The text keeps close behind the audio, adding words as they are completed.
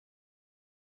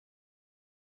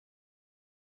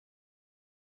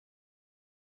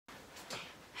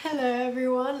Hello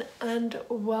everyone and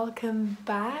welcome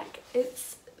back.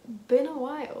 It's been a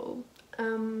while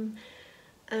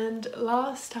and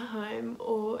last time,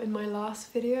 or in my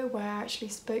last video where I actually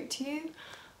spoke to you,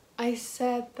 I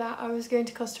said that I was going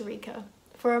to Costa Rica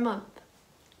for a month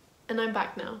and I'm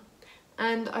back now.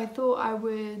 And I thought I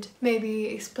would maybe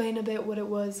explain a bit what it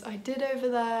was I did over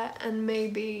there and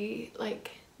maybe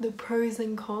like the pros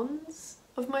and cons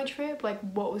of my trip, like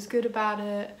what was good about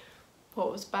it,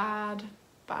 what was bad,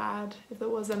 if there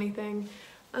was anything.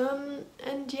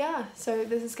 And yeah, so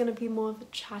this is going to be more of a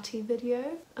chatty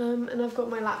video. And I've got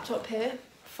my laptop here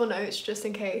for notes just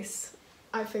in case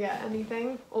I forget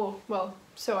anything, or well,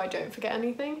 so I don't forget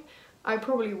anything. I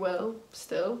probably will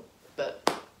still, but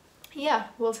yeah,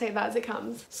 we'll take that as it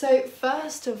comes. So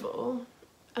first of all,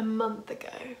 a month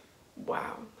ago,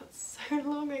 wow, that's so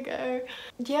long ago.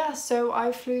 Yeah, so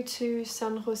I flew to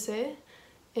San Jose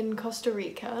in Costa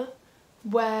Rica,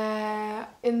 where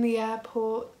in the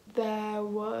airport there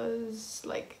was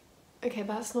like, okay,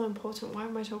 that's not important, why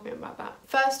am I talking about that?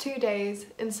 First 2 days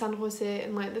in San Jose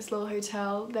in like this little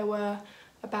hotel, there were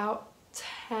about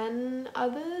 10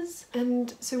 others,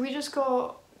 and so we just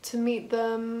got to meet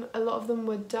them. A lot of them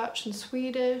were Dutch and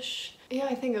Swedish. Yeah,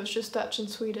 I think it was just Dutch and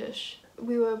Swedish.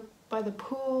 We were by the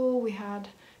pool, we had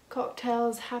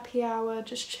cocktails, happy hour,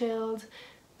 just chilled.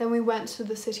 Then we went to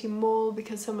the city mall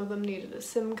because some of them needed a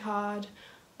SIM card.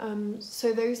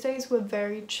 So those days were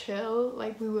very chill,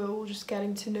 like we were all just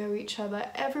getting to know each other.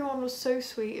 Everyone was so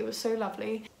sweet, it was so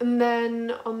lovely. And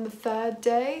then on the third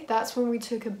day, that's when we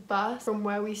took a bus from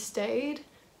where we stayed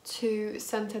to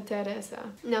Santa Teresa.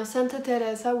 Now Santa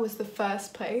Teresa was the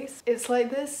first place. It's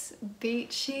like this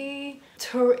beachy,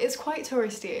 it's quite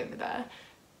touristy over there,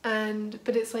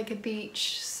 but it's like a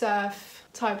beach surf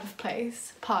type of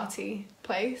place, party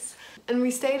place. And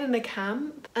we stayed in a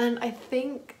camp, and I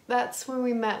think that's when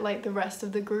we met like the rest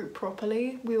of the group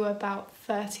properly. We were about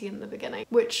 30 in the beginning,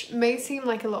 which may seem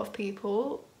like a lot of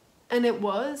people, and it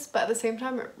was, but at the same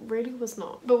time it really was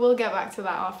not. But we'll get back to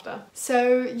that after.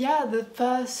 So yeah, the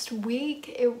first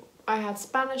week I had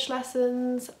Spanish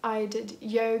lessons, I did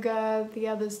yoga, the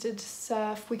others did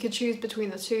surf. We could choose between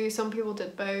the two, some people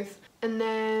did both. And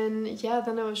then, yeah,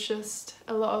 then it was just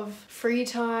a lot of free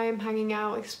time, hanging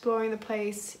out, exploring the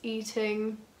place,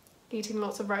 eating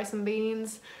lots of rice and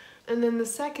beans. And then the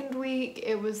second week,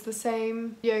 it was the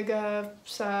same, yoga,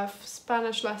 surf,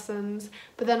 Spanish lessons,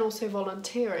 but then also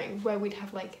volunteering, where we'd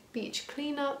have like beach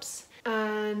cleanups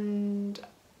and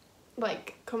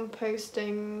like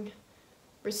composting,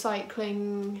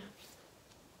 recycling,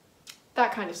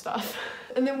 that kind of stuff.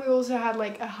 And then we also had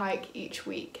like a hike each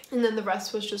week, and then the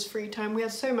rest was just free time. We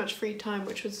had so much free time,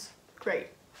 which was great,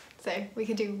 so we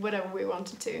could do whatever we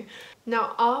wanted to.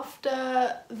 Now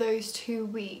after those 2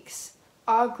 weeks,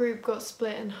 our group got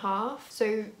split in half,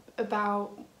 so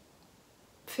about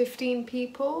 15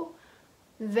 people,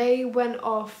 they went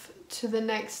off to the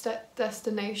next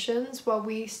destinations while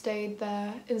we stayed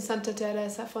there in Santa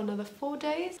Teresa for another 4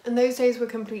 days. And those days were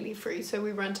completely free, so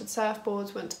we rented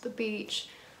surfboards, went to the beach,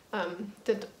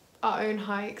 did our own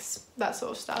hikes, that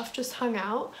sort of stuff, just hung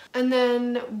out. And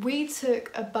then we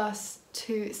took a bus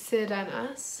to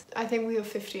Sirenas. I think we were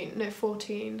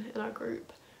 14 in our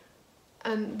group.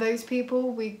 And those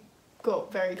people, we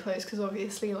got very close because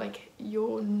obviously like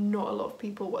you're not a lot of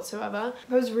people whatsoever.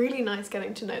 It was really nice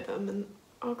getting to know them, and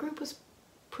our group was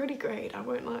pretty great, I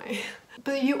won't lie.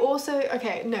 But you also,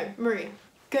 okay, no, Maria,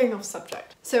 going off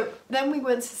subject. So then we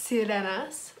went to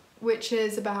Sirenas, which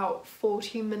is about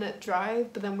 40-minute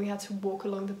drive, but then we had to walk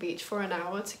along the beach for an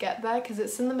hour to get there because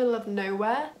it's in the middle of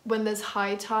nowhere. When there's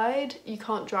high tide, you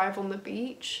can't drive on the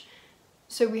beach,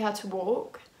 so we had to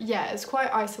walk. Yeah, it's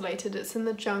quite isolated, it's in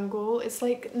the jungle. It's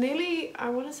like nearly, I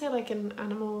want to say like an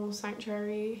animal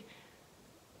sanctuary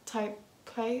type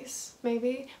place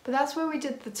maybe, but that's where we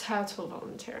did the turtle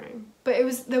volunteering. But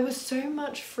there was so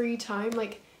much free time,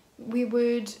 like we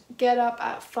would get up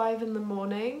at 5 in the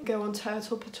morning, go on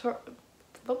turtle patrol,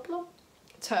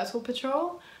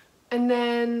 and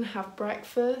then have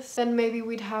breakfast. Then maybe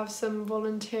we'd have some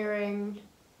volunteering,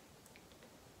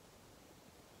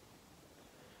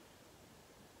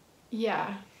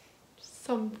 yeah,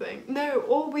 something. No,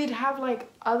 or we'd have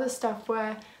like other stuff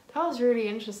where, that was really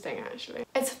interesting actually.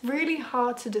 It's really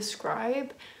hard to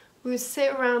describe. We would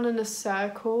sit around in a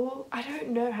circle. I don't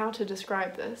know how to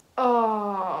describe this.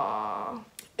 Oh,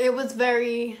 it was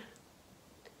very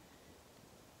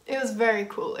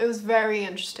cool. It was very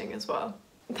interesting as well.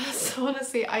 That's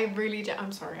honestly,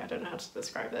 I'm sorry, I don't know how to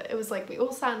describe it. It was like we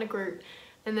all sat in a group,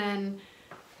 and then,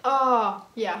 oh,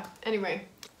 yeah, anyway.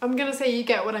 I'm gonna say you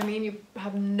get what I mean, you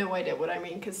have no idea what I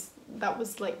mean, because that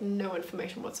was like no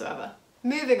information whatsoever.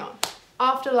 Moving on.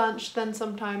 After lunch, then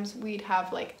sometimes we'd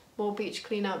have like more beach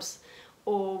cleanups,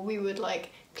 or we would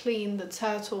like clean the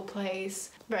turtle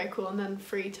place. Very cool. And then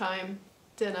free time,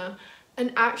 dinner.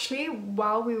 And actually,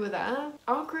 while we were there,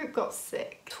 our group got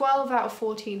sick. 12 out of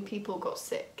 14 people got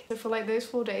sick. So for like those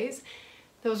 4 days,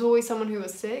 there was always someone who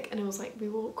was sick, and it was like we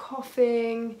were all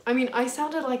coughing. I mean, I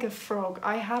sounded like a frog.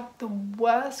 I had the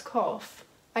worst cough.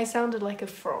 I sounded like a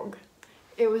frog.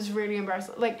 It was really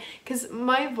embarrassing. Like, because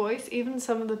my voice, even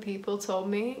some of the people told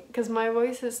me, because my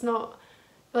voice is not,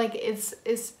 like,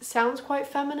 it sounds quite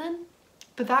feminine,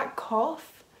 but that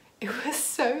cough, it was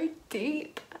so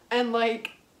deep, and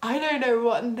like, I don't know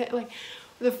what, and like,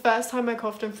 the first time I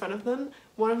coughed in front of them,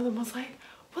 one of them was like,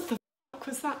 what the fuck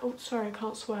was that? Oh, sorry, I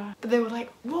can't swear. But they were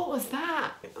like, what was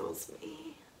that? That was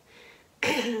me.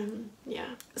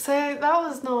 Yeah. So that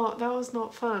was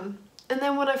not fun. And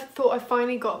then when I thought I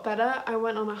finally got better, I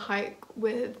went on a hike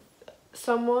with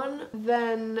someone.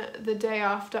 Then the day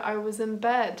after, I was in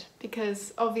bed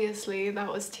because obviously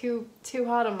that was too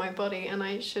hard on my body, and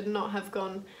I should not have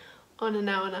gone on an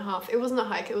hour and a half. It wasn't a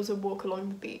hike, it was a walk along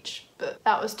the beach, but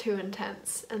that was too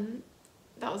intense and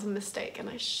that was a mistake, and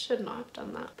I should not have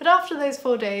done that. But after those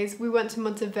 4 days, we went to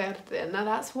Monteverde. Now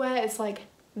that's where it's like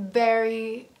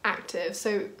very active.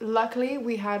 So luckily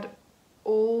we had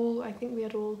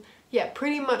yeah,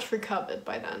 pretty much recovered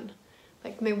by then.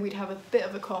 Like maybe we'd have a bit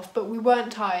of a cough, but we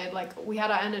weren't tired. Like we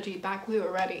had our energy back, we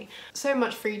were ready. So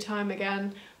much free time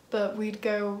again, but we'd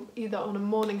go either on a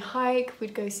morning hike,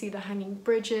 we'd go see the hanging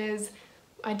bridges.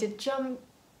 I did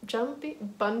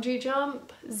bungee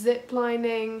jump, zip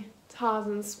lining,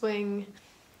 Tarzan swing.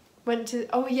 Went to,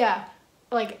 oh yeah,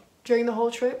 like during the whole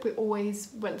trip, we always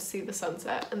went to see the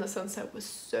sunset, and the sunset was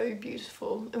so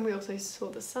beautiful. And we also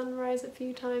saw the sunrise a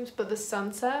few times, but the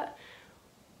sunset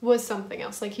was something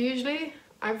else. Like usually,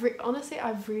 honestly,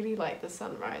 I really like the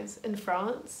sunrise in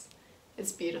France.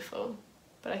 It's beautiful,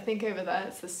 but I think over there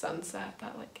it's the sunset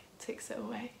that like takes it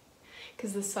away,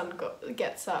 because the sun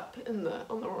gets up on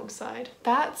the wrong side.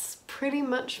 That's pretty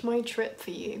much my trip for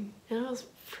you, and it was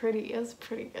pretty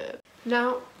good.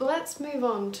 Now let's move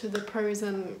on to the pros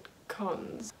and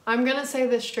cons. I'm gonna say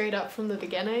this straight up from the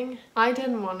beginning. I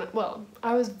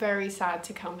was very sad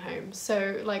to come home.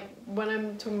 So like when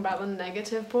I'm talking about the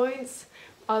negative points,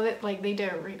 they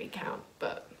don't really count,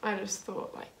 but I just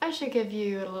thought like I should give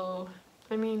you a little,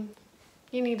 I mean,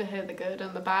 you need to hear the good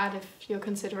and the bad if you're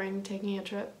considering taking a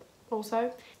trip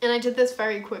also. And I did this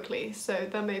very quickly, so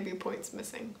there may be points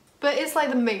missing. But it's like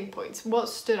the main points, what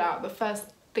stood out, the first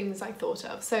things I thought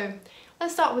of. So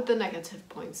let's start with the negative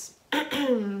points.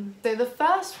 So the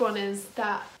first one is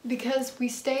that because we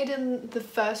stayed in the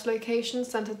first location,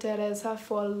 Santa Teresa,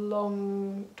 for a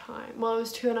long time. Well, it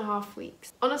was 2.5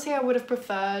 weeks. Honestly, I would have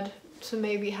preferred to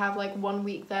maybe have like 1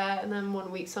 week there and then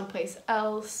 1 week someplace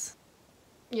else,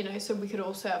 you know, so we could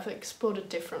also have explored a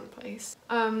different place.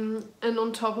 And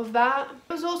on top of that,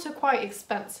 it was also quite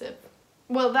expensive.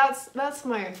 Well, that's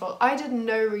my own fault. I did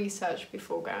no research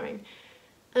before going,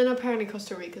 and apparently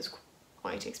Costa Rica's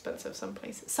quite expensive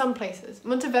some places.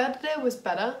 Monteverde was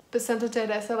better, but Santa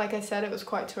Teresa, like I said, it was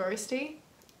quite touristy,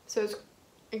 so it's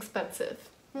expensive.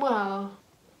 Well,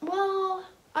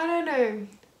 I don't know.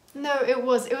 No, it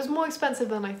was more expensive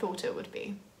than I thought it would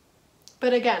be.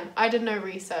 But again, I did no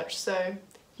research, so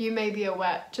you may be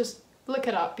aware. Just look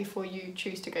it up before you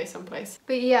choose to go someplace.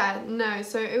 But yeah, no,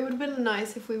 so it would have been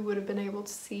nice if we would have been able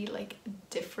to see like a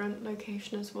different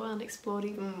location as well and explored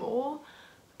even more.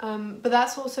 But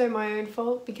that's also my own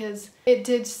fault, because it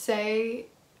did say,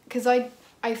 because I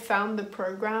found the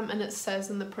program and it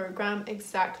says in the program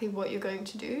exactly what you're going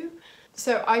to do.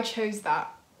 So I chose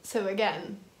that. So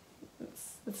again,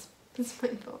 it's my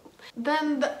fault.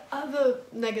 Then the other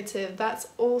negative, that's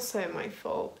also my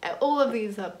fault. All of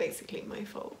these are basically my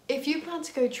fault. If you plan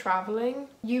to go traveling,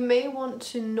 you may want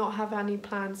to not have any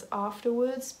plans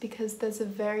afterwards, because there's a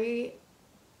very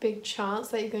big chance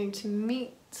that you're going to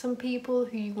meet some people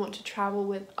who you want to travel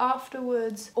with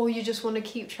afterwards, or you just want to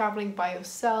keep traveling by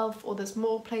yourself, or there's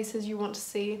more places you want to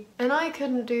see. And I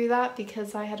couldn't do that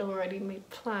because I had already made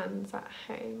plans at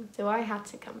home, so I had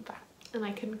to come back and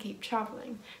I couldn't keep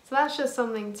traveling. So that's just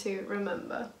something to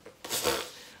remember.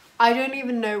 I don't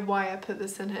even know why I put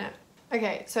this in here.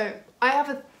 Okay, so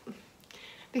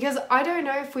because I don't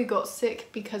know if we got sick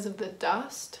because of the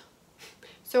dust,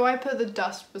 so I put the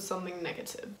dust was something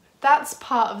negative. That's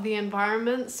part of the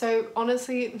environment, so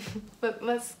honestly,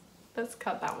 let's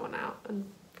cut that one out and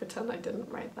pretend I didn't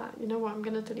write that. You know what, I'm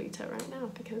gonna delete it right now,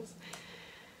 because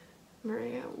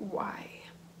Maria, why?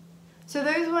 So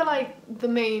those were like the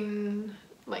main,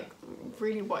 like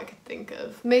really what I could think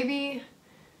of. Maybe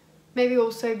Maybe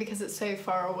also because it's so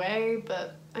far away,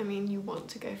 but I mean, you want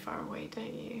to go far away,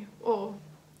 don't you? Or,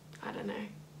 I don't know.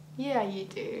 Yeah, you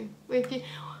do.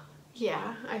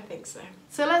 Yeah, I think so.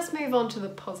 So let's move on to the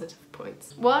positive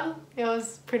points. One, it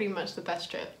was pretty much the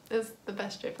best trip. It's the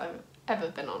best trip I've ever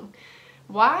been on.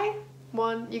 Why?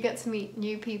 One, you get to meet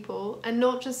new people, and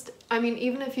not just, I mean,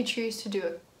 even if you choose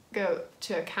to go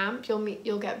to a camp,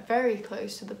 you'll get very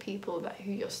close to the people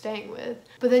who you're staying with,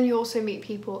 but then you also meet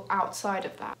people outside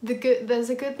of that. There's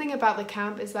a good thing about the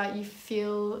camp is that you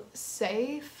feel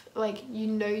safe, like you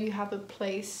know you have a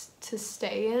place to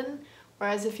stay in,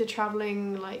 whereas if you're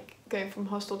traveling, like going from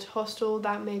hostel to hostel,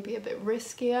 that may be a bit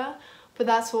riskier, but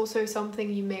that's also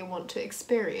something you may want to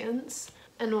experience.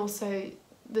 And also,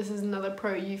 this is another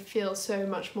pro, you feel so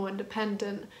much more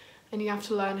independent, and you have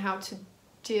to learn how to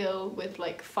deal with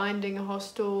like finding a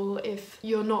hostel if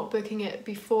you're not booking it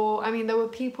before. I mean, there were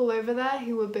people over there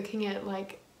who were booking it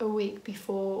like a week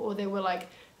before, or they were like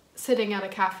sitting at a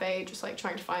cafe just like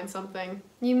trying to find something.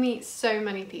 You meet so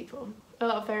many people, a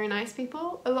lot of very nice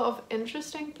people, a lot of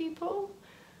interesting people,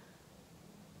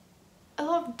 a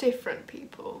lot of different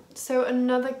people. So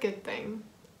another good thing,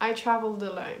 I travelled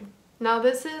alone. Now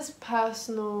this is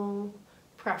personal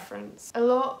preference. A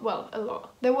lot.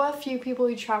 There were a few people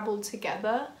who travelled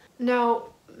together. Now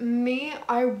me,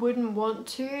 I wouldn't want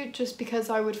to, just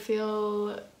because I would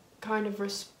feel kind of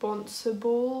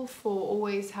responsible for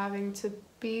always having to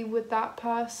be with that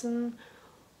person,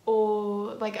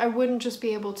 or like I wouldn't just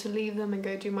be able to leave them and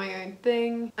go do my own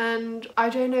thing. And I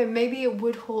don't know, maybe it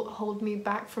would hold me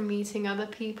back from meeting other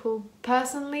people.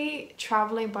 Personally,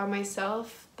 traveling by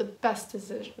myself, the best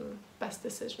decision.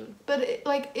 But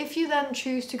like if you then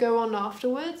choose to go on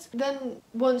afterwards, then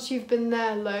once you've been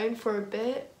there alone for a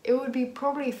bit, it would be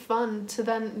probably fun to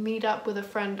then meet up with a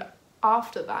friend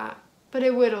after that. But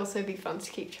it would also be fun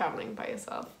to keep traveling by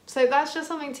yourself. So that's just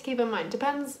something to keep in mind.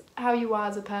 Depends how you are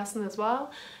as a person as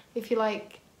well. If you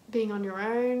like being on your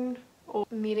own, or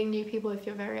meeting new people if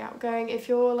you're very outgoing. If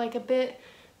you're like a bit,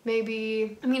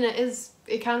 maybe, I mean,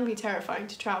 it can be terrifying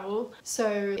to travel. So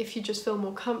if you just feel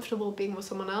more comfortable being with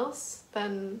someone else,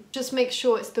 then just make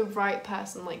sure it's the right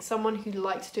person, like someone who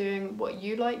likes doing what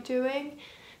you like doing.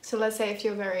 So let's say if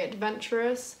you're very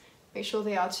adventurous, make sure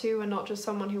they are too, and not just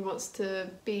someone who wants to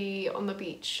be on the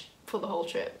beach for the whole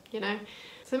trip, you know?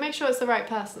 So make sure it's the right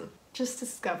person. Just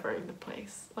discovering the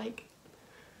place. Like,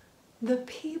 the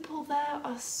people there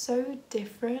are so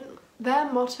different.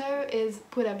 Their motto is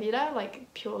pura vida,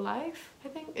 like pure life, I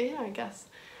think. Yeah, I guess.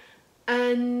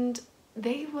 And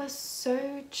they were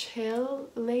so chill,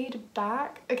 laid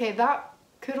back. Okay, that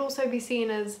could also be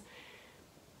seen as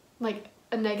like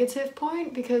a negative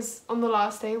point, because on the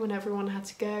last day when everyone had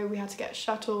to go, we had to get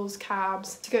shuttles,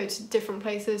 cabs to go to different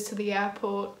places, to the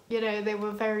airport. You know, they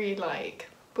were very like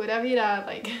pura vida,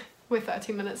 like we're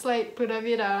 30 minutes late, pura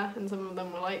vida, and some of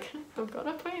them were like, I've got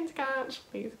a plane to catch,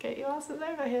 please get your asses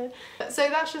over here. So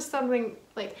that's just something,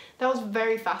 like, that was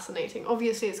very fascinating.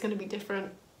 Obviously it's going to be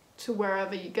different to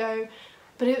wherever you go,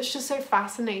 but it was just so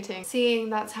fascinating seeing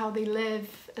that's how they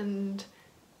live and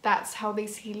that's how they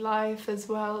see life as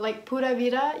well. Like pura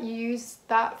vida, you use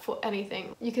that for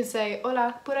anything. You could say,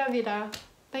 hola, pura vida,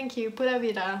 thank you, pura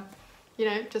vida. You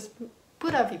know, just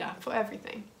pura vida for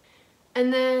everything.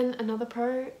 And then another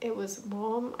pro, it was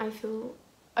warm. I feel,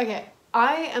 okay,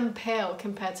 I am pale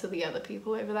compared to the other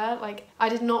people over there. Like, I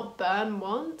did not burn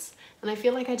once, and I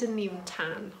feel like I didn't even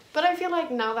tan. But I feel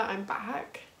like now that I'm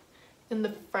back in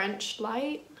the French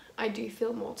light, I do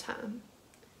feel more tan.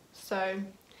 So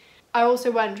I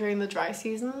also went during the dry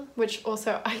season, which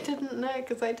also I didn't know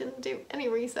because I didn't do any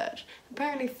research.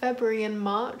 Apparently February and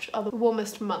March are the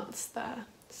warmest months there,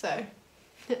 so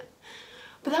yeah.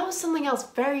 But that was something else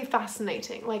very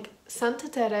fascinating, like Santa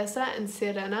Teresa and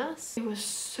Sirenas. It was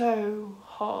so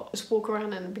hot. Just walk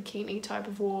around in a bikini type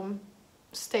of warm,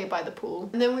 stay by the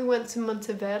pool. And then we went to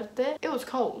Monteverde. It was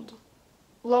cold.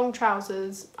 Long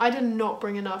trousers. I did not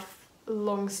bring enough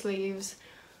long sleeves.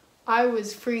 I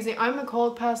was freezing. I'm a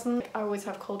cold person. I always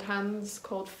have cold hands,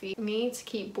 cold feet. Me to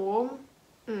keep warm.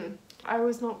 I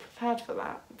was not prepared for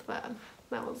that.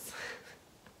 That was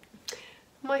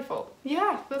my fault.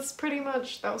 Yeah, that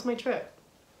was my trip.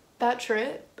 That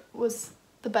trip was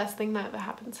the best thing that ever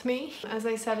happened to me. As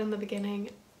I said in the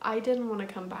beginning, I didn't want to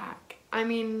come back. I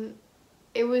mean,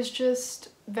 it was just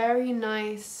very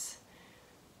nice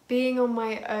being on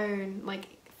my own, like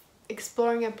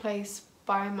exploring a place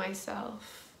by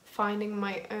myself, finding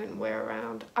my own way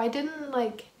around. I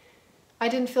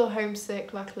didn't feel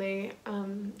homesick, luckily.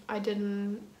 I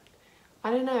don't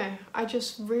know, I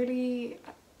just really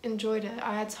enjoyed it.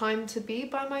 I had time to be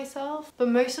by myself, but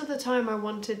most of the time I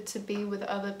wanted to be with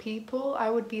other people. I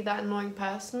would be that annoying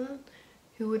person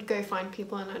who would go find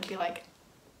people and I'd be like,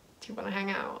 do you want to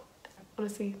hang out?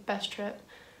 Honestly, best trip.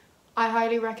 I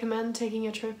highly recommend taking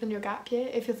a trip in your gap year.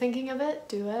 If you're thinking of it,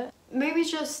 do it. Maybe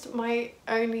just my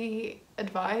only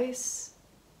advice,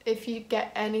 if you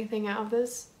get anything out of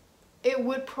this, it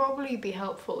would probably be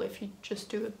helpful if you just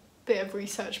do a bit of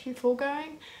research before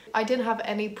going. I didn't have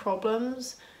any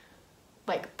problems,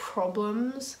 but it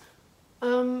probably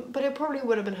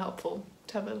would have been helpful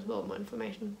to have a little more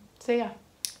information. So yeah,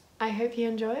 I hope you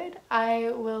enjoyed.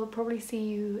 I will probably see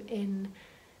you in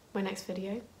my next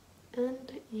video,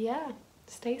 and yeah,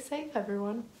 stay safe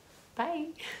everyone. Bye.